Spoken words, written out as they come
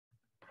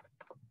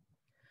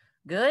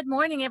Good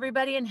morning,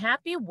 everybody, and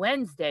happy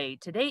Wednesday.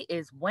 Today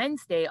is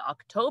Wednesday,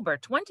 October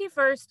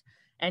 21st,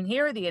 and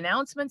here are the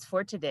announcements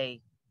for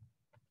today.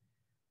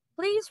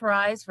 Please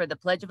rise for the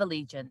Pledge of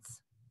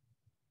Allegiance.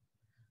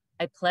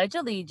 I pledge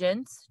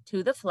allegiance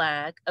to the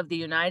flag of the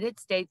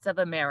United States of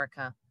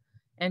America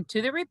and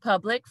to the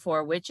republic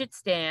for which it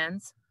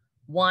stands,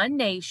 one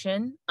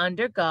nation,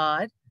 under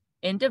God,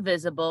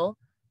 indivisible,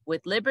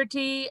 with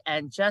liberty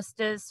and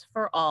justice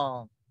for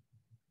all.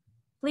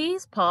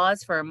 Please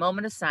pause for a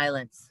moment of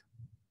silence.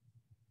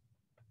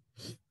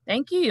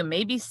 Thank you. You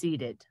may be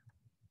seated.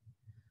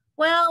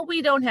 Well,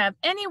 we don't have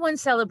anyone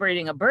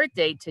celebrating a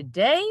birthday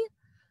today,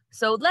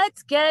 so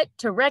let's get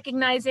to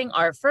recognizing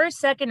our first,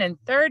 second, and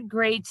third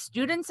grade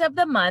students of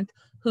the month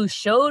who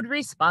showed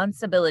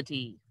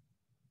responsibility.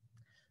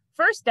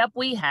 First up,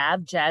 we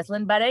have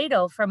Jaslyn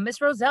Barredo from Miss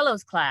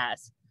Rosello's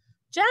class.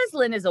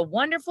 Jaslyn is a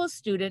wonderful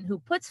student who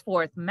puts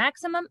forth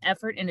maximum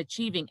effort in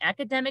achieving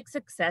academic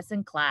success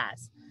in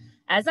class.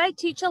 As I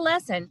teach a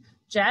lesson,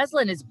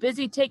 Jaslyn is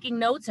busy taking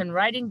notes and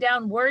writing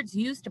down words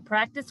used to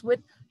practice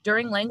with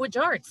during language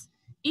arts,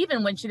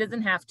 even when she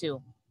doesn't have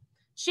to.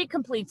 She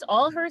completes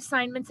all her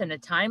assignments in a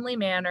timely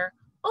manner,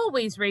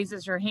 always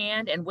raises her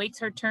hand, and waits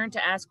her turn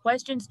to ask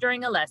questions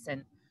during a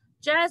lesson.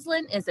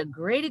 Jaslyn is a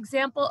great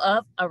example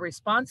of a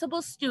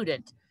responsible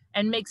student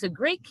and makes a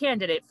great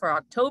candidate for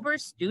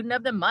October's Student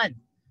of the Month.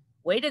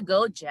 Way to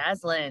go,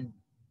 Jaslyn.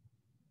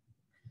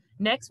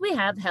 Next, we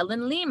have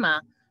Helen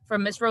Lima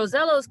from Miss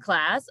Rosello's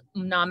class,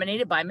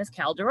 nominated by Miss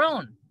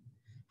Calderon.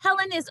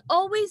 Helen is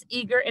always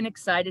eager and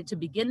excited to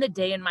begin the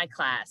day in my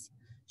class.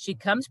 She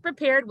comes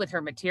prepared with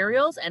her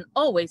materials and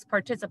always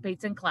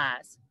participates in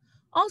class.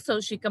 Also,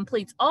 she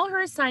completes all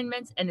her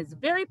assignments and is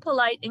very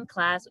polite in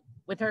class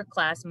with her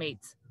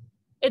classmates.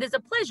 It is a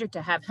pleasure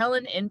to have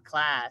Helen in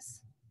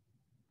class.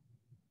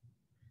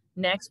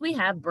 Next, we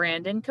have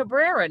Brandon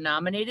Cabrera,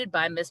 nominated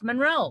by Miss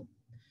Monroe.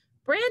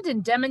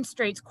 Brandon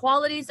demonstrates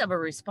qualities of a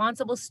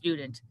responsible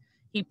student.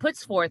 He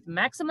puts forth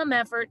maximum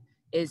effort,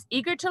 is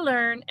eager to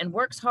learn, and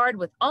works hard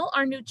with all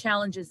our new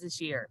challenges this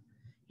year.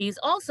 He's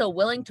also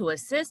willing to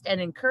assist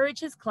and encourage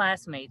his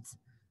classmates.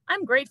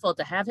 I'm grateful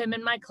to have him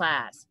in my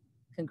class.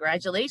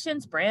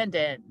 Congratulations,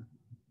 Brandon.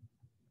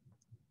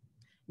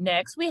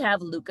 Next, we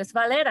have Lucas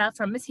Valera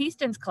from Miss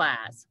Heaston's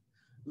class.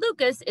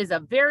 Lucas is a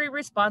very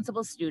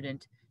responsible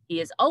student.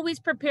 He is always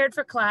prepared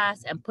for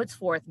class and puts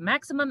forth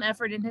maximum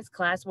effort in his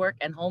classwork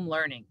and home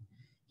learning.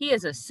 He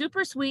is a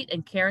super sweet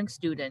and caring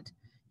student.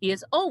 He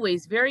is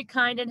always very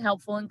kind and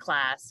helpful in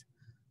class.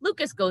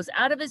 Lucas goes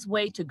out of his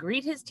way to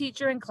greet his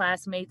teacher and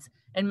classmates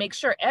and make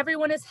sure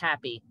everyone is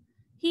happy.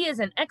 He is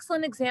an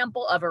excellent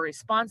example of a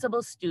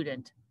responsible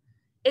student.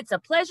 It's a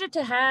pleasure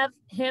to have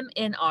him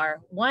in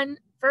our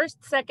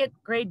first, second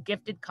grade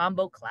gifted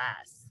combo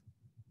class.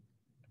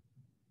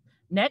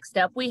 Next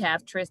up, we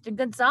have Tristan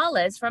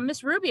Gonzalez from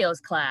Miss Rubio's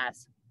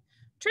class.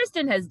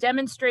 Tristan has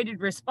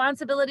demonstrated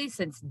responsibility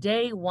since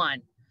day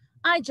one.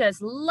 I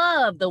just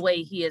love the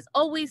way he is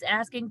always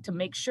asking to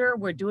make sure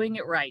we're doing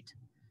it right.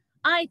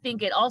 I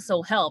think it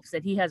also helps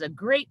that he has a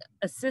great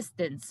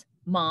assistance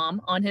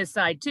mom on his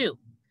side too.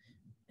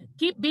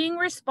 Keep being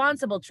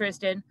responsible,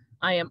 Tristan.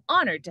 I am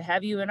honored to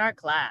have you in our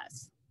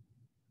class.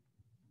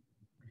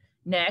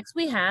 Next,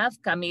 we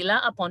have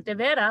Camila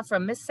Apontevera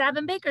from Miss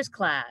Savin Baker's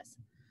class.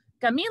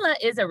 Camila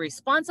is a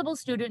responsible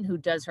student who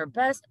does her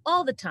best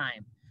all the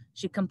time.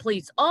 She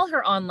completes all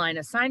her online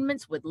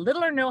assignments with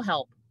little or no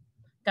help.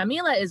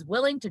 Camila is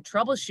willing to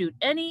troubleshoot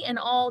any and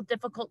all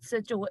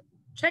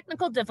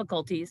technical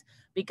difficulties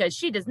because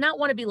she does not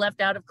want to be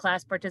left out of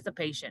class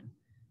participation.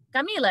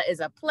 Camila is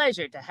a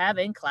pleasure to have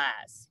in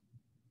class.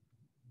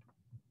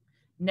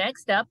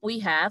 Next up, we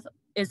have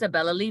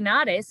Isabella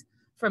Linares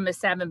from Miss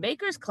Savin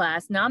Baker's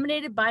class,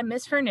 nominated by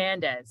Miss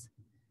Hernandez.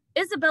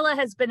 Isabella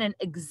has been an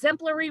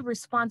exemplary,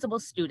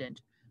 responsible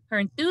student. Her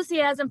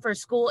enthusiasm for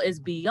school is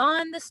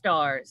beyond the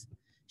stars.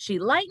 She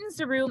lightens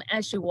the room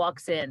as she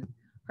walks in.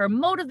 Her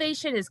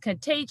motivation is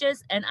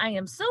contagious, and I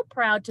am so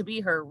proud to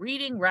be her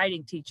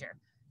reading-writing teacher.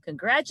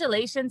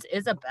 Congratulations,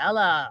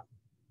 Isabella.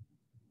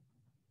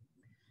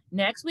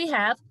 Next, we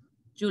have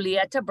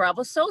Julieta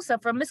Bravo Sosa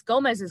from Miss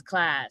Gomez's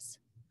class.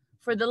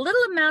 For the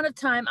little amount of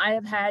time I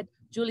have had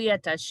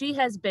Julieta, she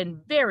has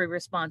been very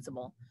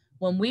responsible.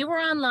 When we were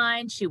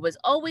online, she was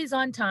always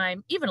on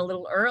time, even a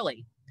little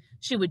early.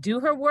 She would do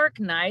her work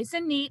nice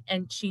and neat,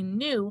 and she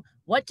knew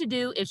what to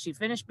do if she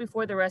finished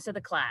before the rest of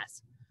the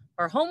class.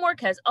 Her homework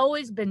has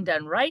always been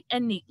done right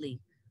and neatly.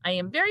 I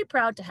am very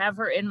proud to have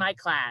her in my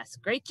class.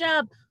 Great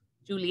job,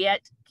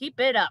 Juliet. Keep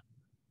it up.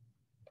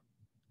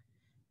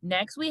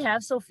 Next, we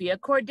have Sofia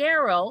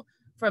Cordero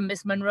from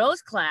Miss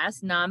Monroe's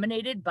class,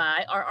 nominated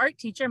by our art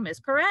teacher, Miss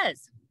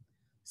Perez.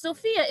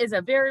 Sophia is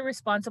a very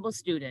responsible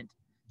student.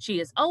 She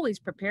is always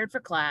prepared for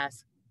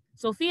class.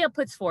 Sophia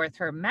puts forth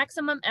her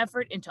maximum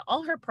effort into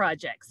all her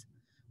projects.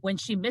 When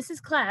she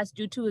misses class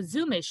due to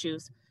Zoom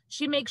issues,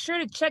 she makes sure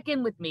to check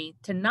in with me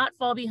to not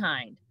fall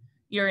behind.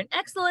 You're an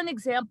excellent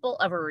example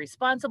of a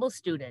responsible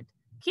student.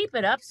 Keep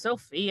it up,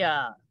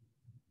 Sophia.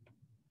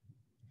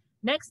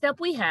 Next up,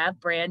 we have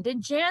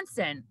Brandon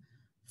Jansen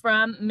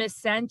from Miss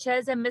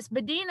Sanchez and Miss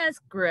Medina's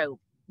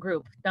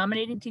group,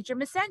 nominating teacher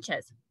Miss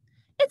Sanchez.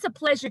 It's a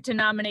pleasure to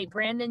nominate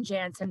Brandon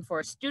Jansen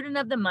for Student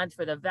of the Month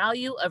for the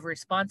value of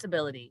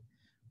responsibility.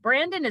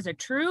 Brandon is a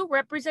true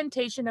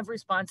representation of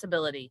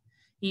responsibility.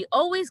 He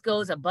always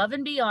goes above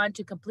and beyond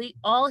to complete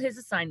all his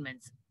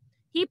assignments.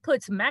 He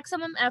puts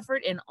maximum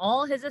effort in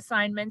all his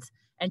assignments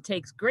and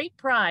takes great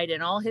pride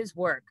in all his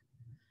work.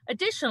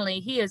 Additionally,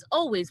 he is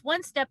always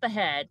one step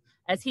ahead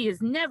as he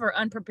is never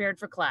unprepared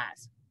for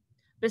class.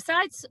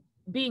 Besides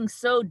being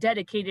so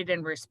dedicated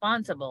and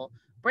responsible,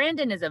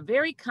 Brandon is a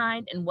very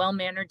kind and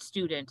well-mannered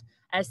student,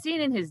 as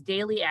seen in his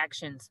daily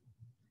actions.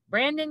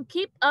 Brandon,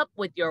 keep up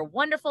with your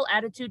wonderful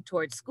attitude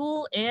towards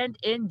school and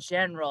in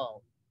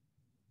general.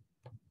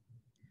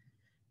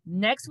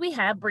 Next, we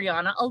have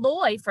Brianna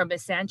Aloy from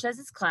Ms.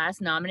 Sanchez's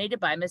class, nominated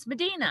by Ms.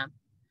 Medina.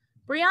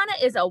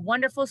 Brianna is a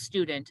wonderful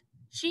student.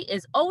 She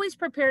is always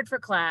prepared for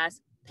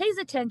class, pays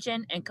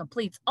attention, and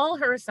completes all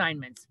her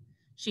assignments.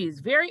 She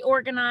is very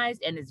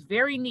organized and is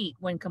very neat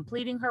when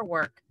completing her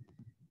work.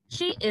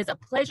 She is a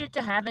pleasure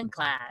to have in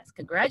class.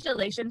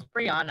 Congratulations,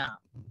 Brianna.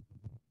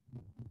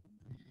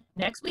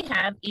 Next, we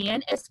have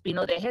Ian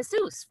Espino de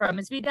Jesus from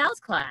Ms. Vidal's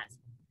class.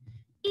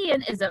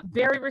 Ian is a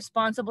very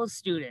responsible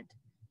student.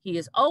 He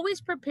is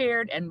always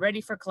prepared and ready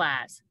for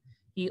class.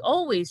 He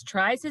always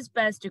tries his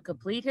best to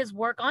complete his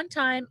work on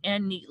time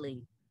and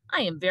neatly.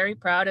 I am very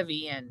proud of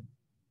Ian.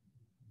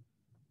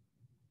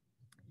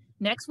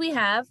 Next, we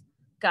have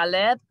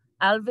Caleb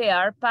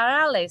Alvear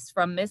Parales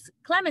from Ms.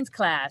 Clemens'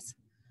 class.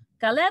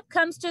 Caleb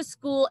comes to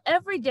school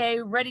every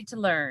day ready to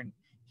learn.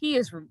 He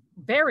is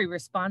very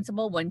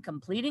responsible when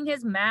completing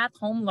his math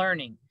home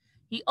learning.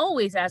 He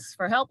always asks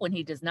for help when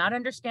he does not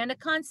understand a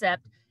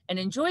concept and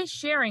enjoys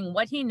sharing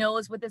what he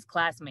knows with his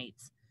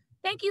classmates.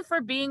 Thank you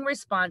for being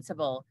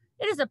responsible.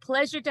 It is a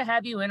pleasure to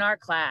have you in our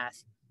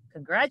class.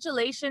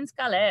 Congratulations,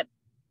 Caleb.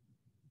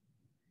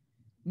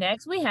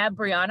 Next, we have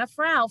Brianna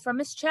Frau from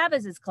Ms.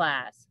 Chavez's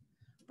class.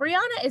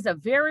 Brianna is a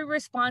very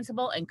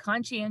responsible and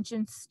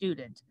conscientious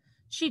student.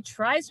 She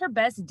tries her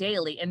best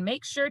daily and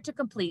makes sure to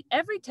complete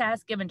every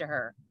task given to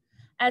her.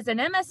 As an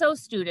MSO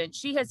student,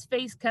 she has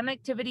faced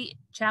connectivity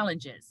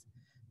challenges.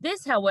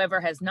 This,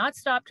 however, has not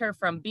stopped her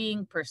from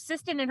being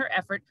persistent in her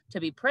effort to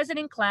be present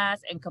in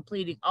class and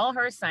completing all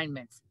her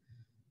assignments.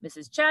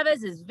 Mrs.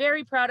 Chavez is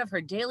very proud of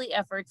her daily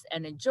efforts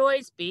and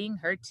enjoys being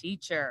her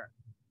teacher.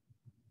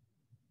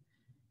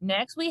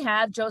 Next, we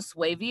have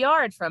Josue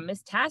Viard from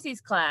Ms.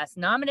 Tassie's class,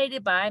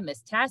 nominated by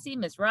Ms. Tassie,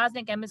 Ms.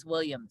 Rosnick, and Ms.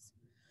 Williams.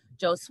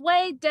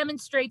 Josue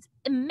demonstrates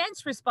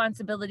immense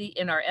responsibility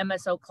in our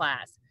MSO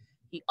class.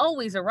 He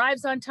always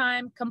arrives on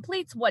time,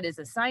 completes what is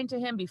assigned to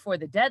him before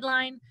the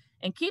deadline,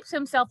 and keeps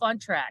himself on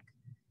track.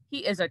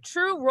 He is a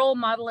true role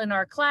model in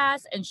our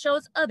class and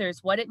shows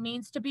others what it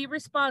means to be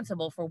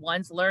responsible for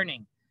one's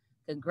learning.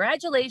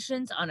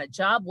 Congratulations on a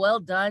job well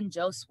done,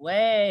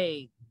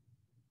 Josue.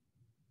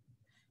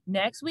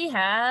 Next we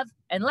have,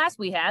 and last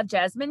we have,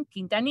 Jasmine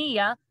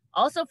Quintanilla,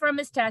 also from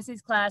Ms.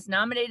 Tassie's class,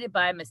 nominated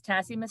by Ms.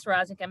 Tassie, Ms.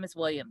 Rosnick, and Ms.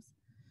 Williams.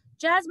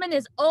 Jasmine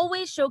is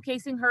always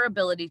showcasing her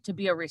ability to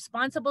be a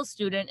responsible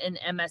student in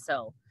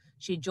MSO.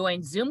 She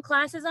joins Zoom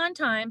classes on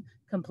time,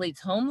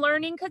 completes home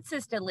learning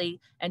consistently,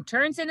 and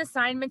turns in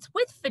assignments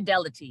with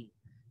fidelity.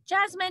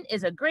 Jasmine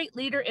is a great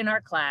leader in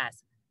our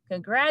class.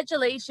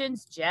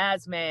 Congratulations,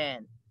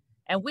 Jasmine.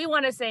 And we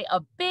want to say a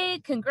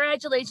big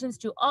congratulations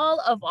to all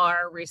of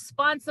our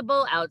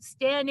responsible,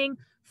 outstanding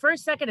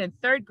first, second, and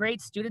third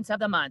grade students of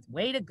the month.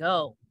 Way to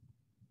go.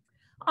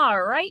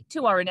 All right,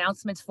 to our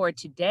announcements for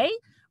today.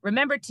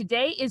 Remember,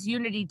 today is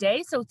Unity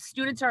Day, so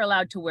students are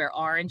allowed to wear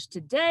orange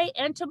today,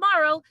 and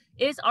tomorrow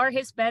is our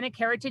Hispanic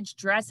Heritage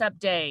Dress-Up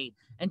Day.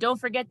 And don't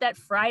forget that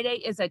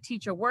Friday is a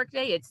teacher work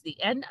day. It's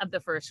the end of the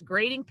first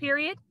grading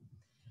period.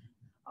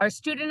 Our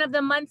Student of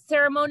the Month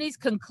ceremonies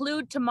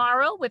conclude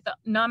tomorrow with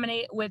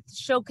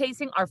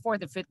showcasing our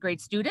 4th and 5th grade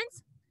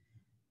students.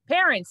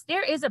 Parents,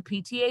 there is a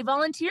PTA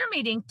volunteer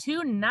meeting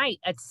tonight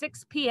at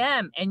 6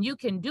 p.m. and you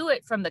can do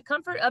it from the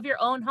comfort of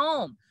your own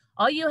home.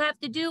 All you have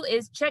to do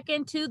is check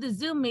into the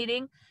Zoom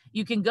meeting.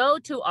 You can go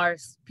to our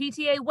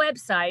PTA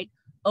website,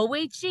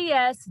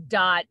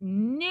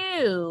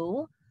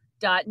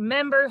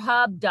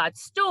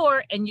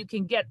 ohes.new.memberhub.store, and you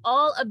can get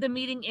all of the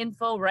meeting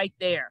info right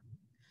there.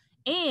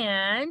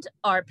 And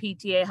our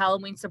PTA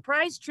Halloween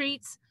surprise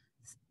treats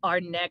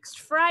are next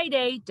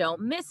Friday.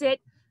 Don't miss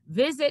it.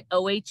 Visit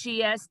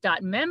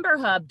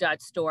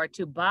ohes.memberhub.store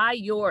to buy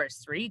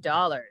yours,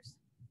 $3.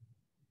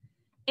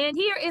 And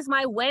here is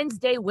my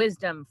Wednesday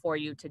wisdom for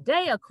you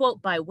today, a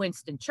quote by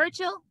Winston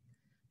Churchill.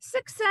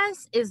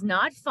 Success is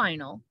not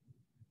final.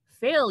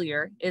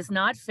 Failure is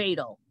not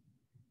fatal.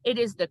 It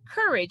is the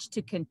courage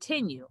to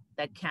continue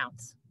that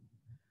counts.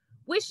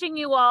 Wishing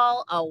you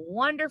all a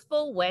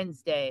wonderful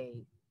Wednesday.